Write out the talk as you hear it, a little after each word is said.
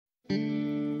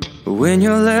when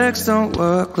your legs don't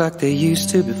work like they used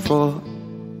to before,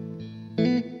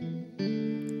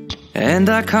 and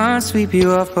I can't sweep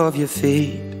you off of your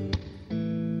feet.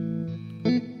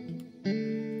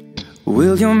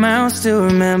 Will your mouth still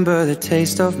remember the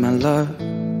taste of my love?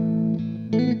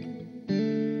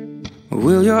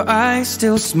 Will your eyes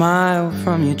still smile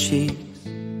from your cheeks?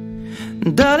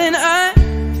 Darling, I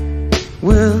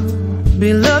will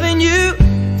be loving you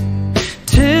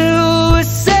till we're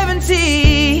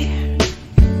 70.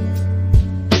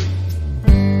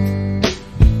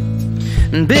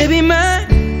 And baby, my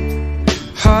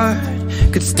heart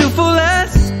could still fall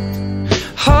as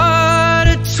hard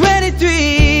at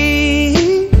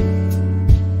 23.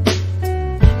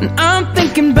 And I'm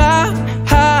thinking about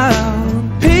how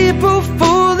people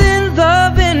fall in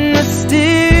love in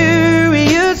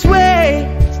mysterious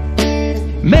ways.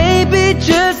 Maybe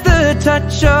just the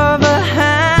touch of a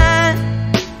hand.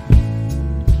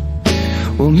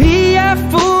 Well, me, I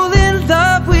fall in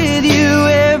love with you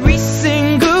every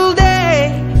single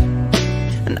day,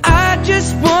 and I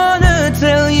just wanna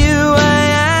tell you I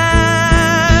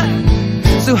am.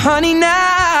 So honey,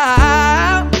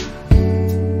 now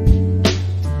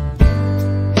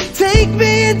take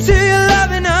me into your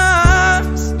loving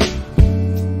arms.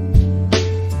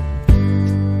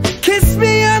 Kiss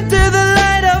me under the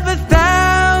light of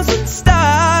 1,000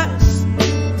 stars.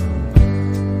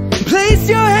 Place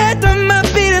your head on my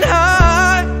beating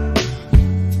heart.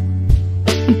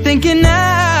 I'm thinking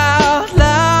out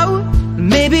loud,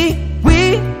 maybe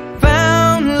we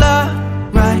found love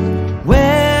right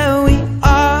where we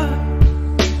are.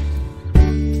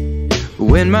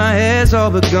 When my hair's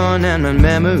all but gone and my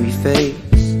memory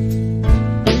fades,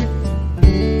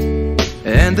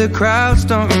 and the crowds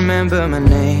don't remember my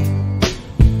name,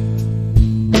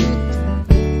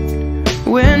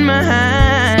 when my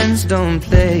hands don't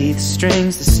play the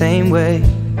strings the same way,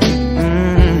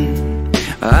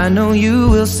 I know you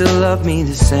will still love me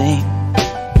the same.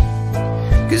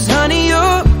 'Cause honey,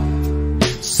 your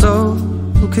soul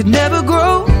could never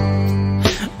grow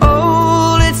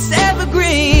old, it's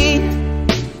evergreen.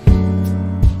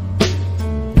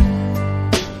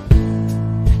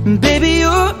 And baby,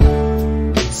 your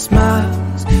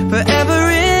smile's forever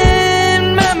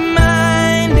in my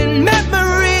mind and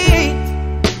memory.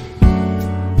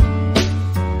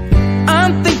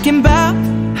 I'm thinking about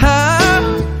how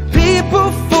people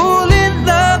fall in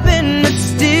love in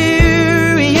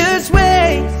mysterious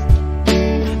ways,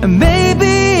 and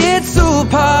maybe it's all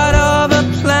part of a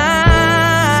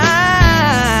plan.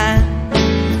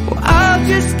 Well, I'll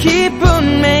just keep on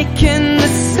making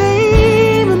the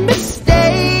same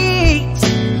mistakes,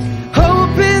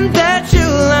 hoping that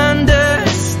you'll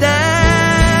understand.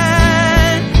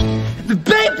 But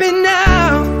baby, now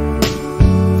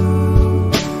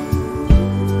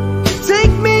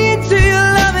take me into your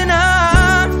loving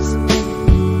arms.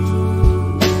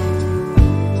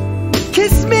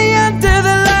 Kiss me under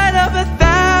the light of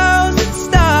 1,000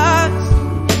 stars.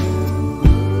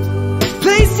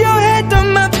 Place your head on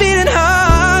my beating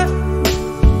heart.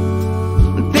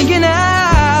 I'm thinking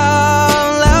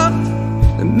out loud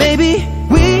that maybe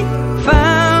we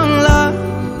found love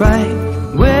right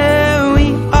where we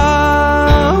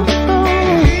are.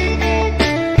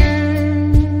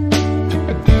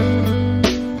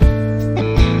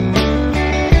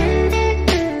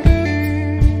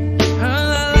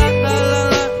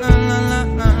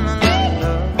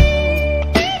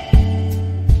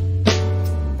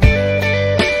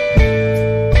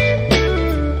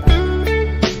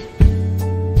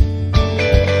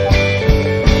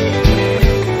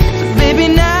 Baby,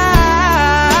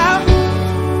 now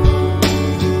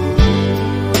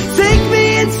take me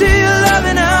into your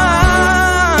loving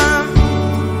arms.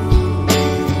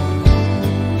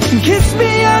 Kiss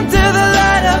me under the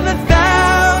light of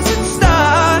 1,000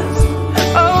 stars.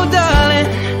 Oh darling,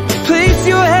 place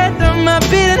your head on my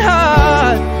beating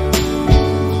heart.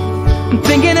 I'm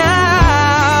thinking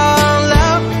out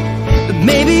loud that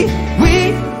maybe we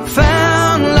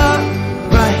found love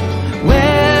right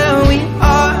where we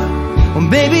are. Well,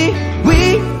 baby, we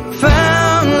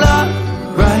found love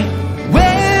right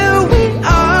where we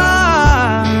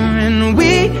are, and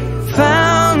we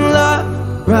found love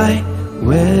right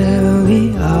where we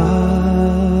are.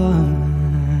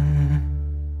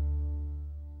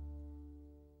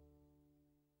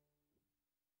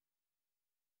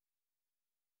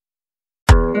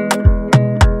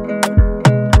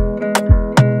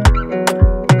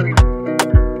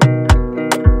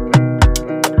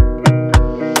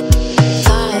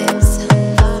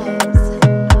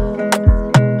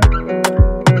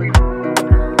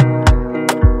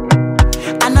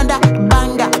 Another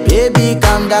banger, baby,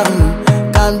 calm down,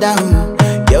 calm calm down.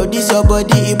 Yo, this your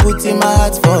body, it puts in my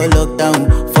heart for lockdown,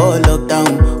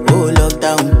 oh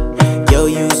lockdown. Yo,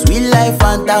 you sweet life,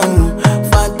 phantom,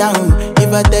 phantom.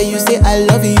 If I tell you say I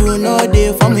love you, you know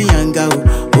they for me, young girl,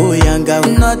 oh young girl.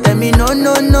 No, tell me no, oh, oh,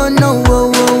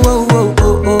 oh, oh, oh,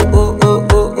 oh, oh, oh,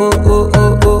 oh, oh,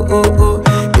 oh, oh, oh, oh.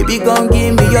 Baby, gon'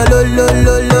 give me your lo, lo,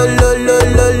 lo, lo, lo, lo,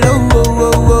 lo, lo, oh,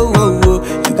 oh, oh, oh, oh.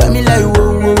 You got me like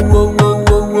whoa, whoa, whoa, whoa,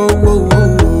 whoa, whoa, whoa,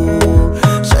 whoa.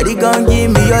 Shawty gon' give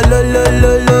me your lo, lo,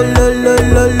 lo, lo, lo, lo,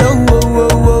 lo, lo, oh,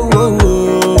 oh, oh, oh,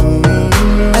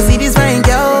 oh. I see this fine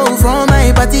girl from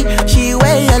my party, she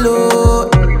wear yellow.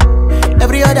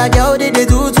 Every other girl they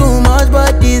do too much,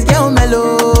 but this girl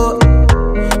mellow.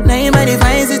 Now in my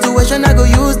divine situation, I go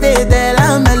use they tell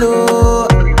I'm mellow.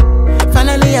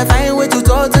 Finally I find way to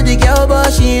talk to the girl,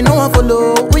 but she ain't no one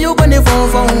follow. Who you gonna phone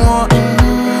for one?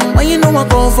 When you know I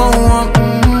come for one,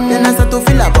 then I start to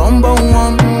feel a bum bum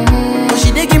one. But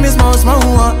she dey give me small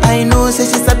one. I know say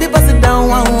she sabi pass it down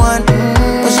one.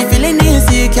 But she feeling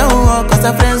insecure, cause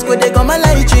her friends go they go my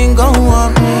light ring go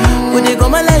on. Go they go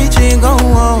my light ring go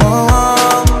on.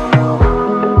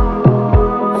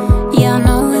 Yeah, I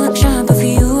know we look shy, but for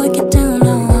you I get down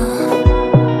low.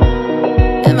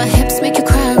 And my hips make you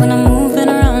cry when I'm moving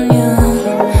around you.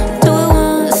 Do it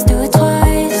once, do it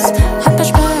twice. I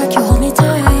push back, you hold me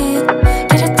tight.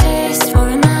 Get a taste for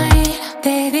a night.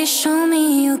 Baby, show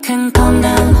me you can calm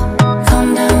down,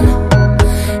 calm down.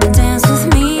 Dance with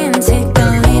me and take the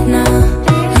lead now,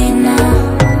 lead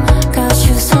now. Got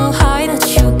you so high that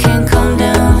you can't calm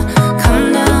down,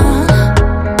 calm down.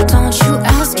 Don't you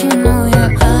ask, you know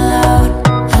you're allowed,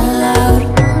 allowed.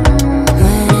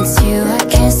 When it's you, I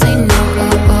can't say no.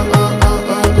 Oh, oh, oh,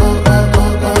 oh, oh, oh, oh,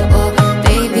 oh, oh, oh.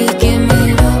 Baby, give me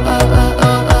low. Oh, oh, oh,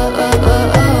 oh, oh, oh,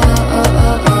 oh, oh,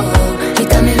 oh, oh. You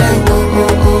got me like oh, oh,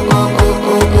 oh, oh,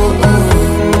 oh, oh, oh, oh.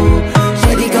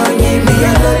 Shawty gon' give me a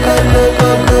low, low, low,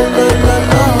 low, low, low, low,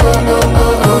 oh,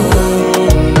 oh, oh, oh.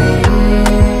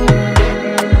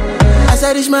 As I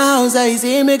reach my house, I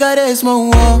see me got a small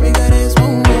wall.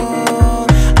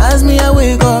 As me, I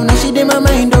wake up, now she did my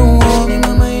mind don't walk.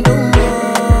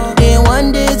 Day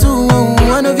one, day two,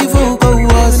 one of you folk go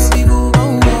us.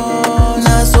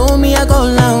 Now so me, I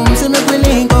go down, see me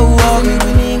willing go walk.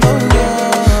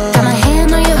 Got my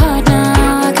hand on your heart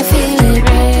now, I can feel it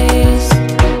race.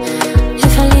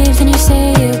 If I leave, then you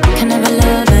say you can never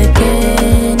love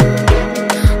again.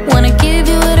 Wanna give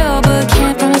you it all, but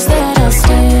can't promise that I'll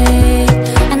stay.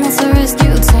 And that's a risk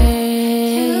you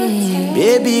take.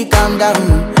 Baby, calm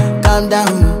down, calm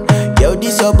down. Yo,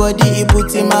 this your body, it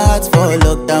puts in my heart for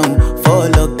lockdown, oh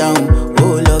lockdown.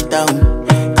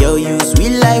 Yo, you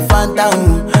sweet life,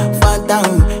 phantom,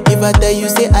 phantom. If I tell you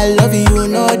say I love you, you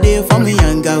know they for me,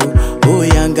 young girl, oh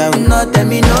young girl. No, tell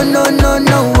me no, oh, oh,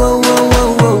 oh,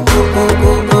 oh, oh, oh,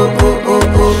 oh, oh, oh,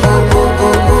 oh, oh, oh,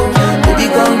 oh, oh. Baby,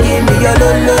 come give me your lo,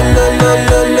 lo, lo, lo,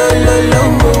 lo, lo, lo, lo,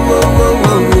 oh, oh, oh,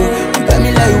 oh. You got me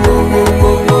like whoa, whoa,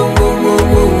 whoa, whoa, whoa,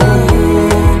 whoa,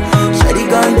 whoa. Shawty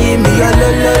gon' give me your lo,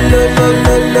 lo, lo, lo,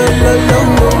 lo, lo, lo, lo,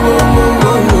 oh, oh, oh,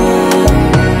 oh, oh.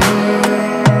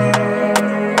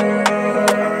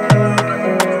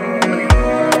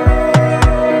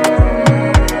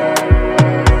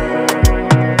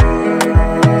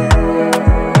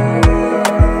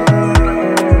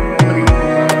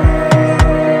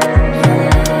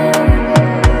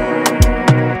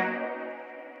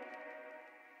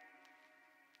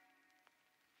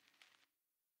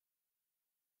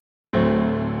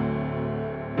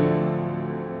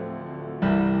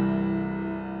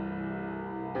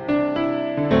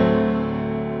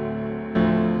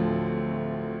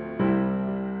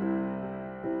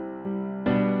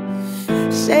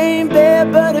 Same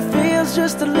bed, but it feels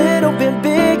just a little bit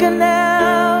bigger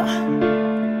now.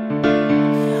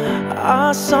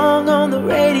 Our song on the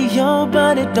radio,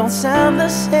 but it don't sound the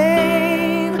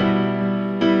same.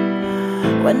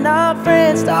 When our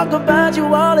friends talk about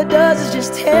you, all it does is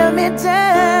just tear me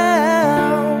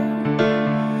down.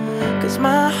 Cause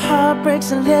my heart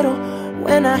breaks a little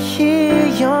when I hear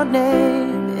your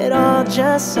name. It all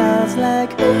just sounds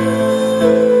like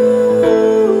ooh.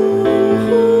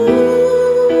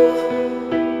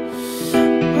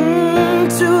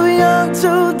 Too young,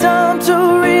 too dumb to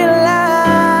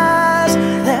realize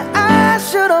that I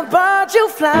should've bought you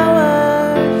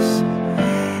flowers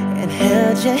and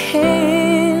held your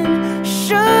hand.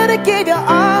 Should've gave you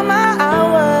all my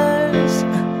hours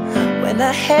when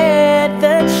I had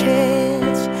the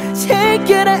chance. Take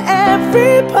you to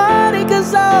every party,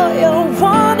 cause all you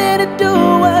wanted to do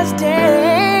was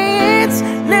dance.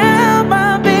 Now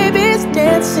my baby's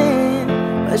dancing,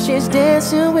 but she's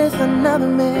dancing with another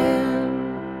man.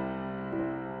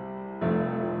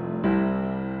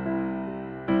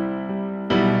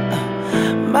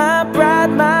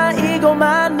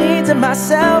 my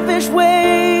selfish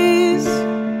ways.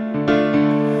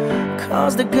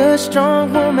 Caused a good,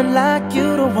 strong woman like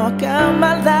you to walk out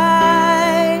my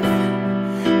life.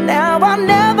 Now I'll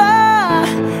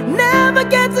never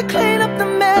get to clean up the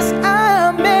mess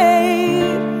I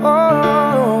made.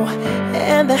 Oh,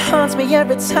 and that haunts me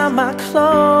every time I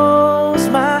close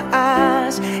my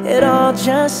eyes. It all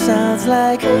just sounds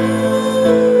like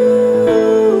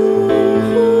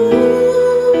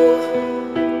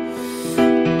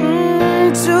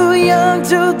too young,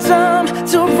 too dumb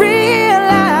to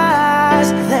realize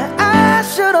that I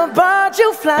should have bought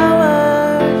you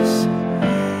flowers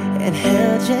and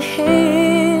held your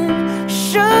hand.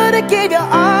 Should have gave you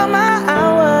all my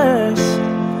hours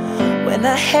when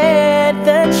I had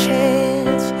the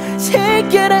chance. Take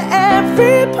you to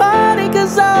every party,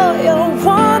 cause all you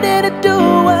wanted to do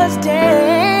was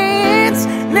dance.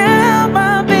 Now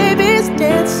my baby's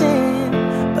dancing,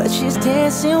 but she's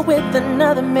dancing with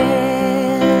another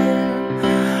man.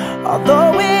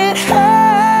 Although it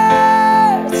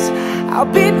hurts, I'll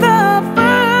be the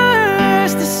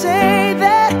first to say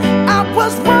that I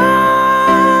was wrong.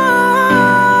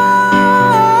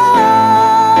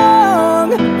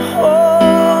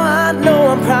 Oh, I know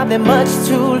I'm probably much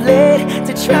too late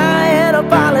to try and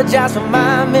apologize for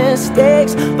my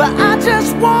mistakes, but I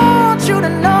just want you to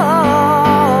know,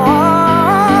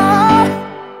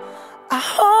 I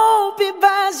hope he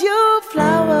buys you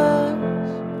flowers,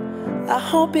 I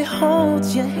hope he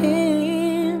holds your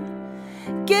hand,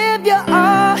 give you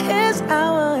all his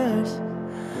hours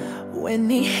when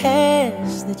he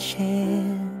has the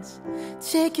chance.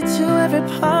 Take you to every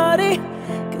party,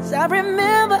 cause I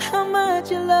remember how much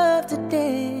you loved to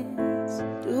dance.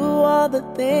 Do all the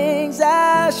things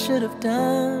I should have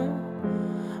done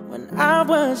when I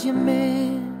was your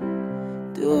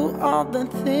man. Do all the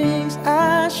things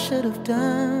I should have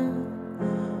done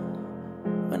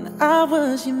when I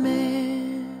was your man.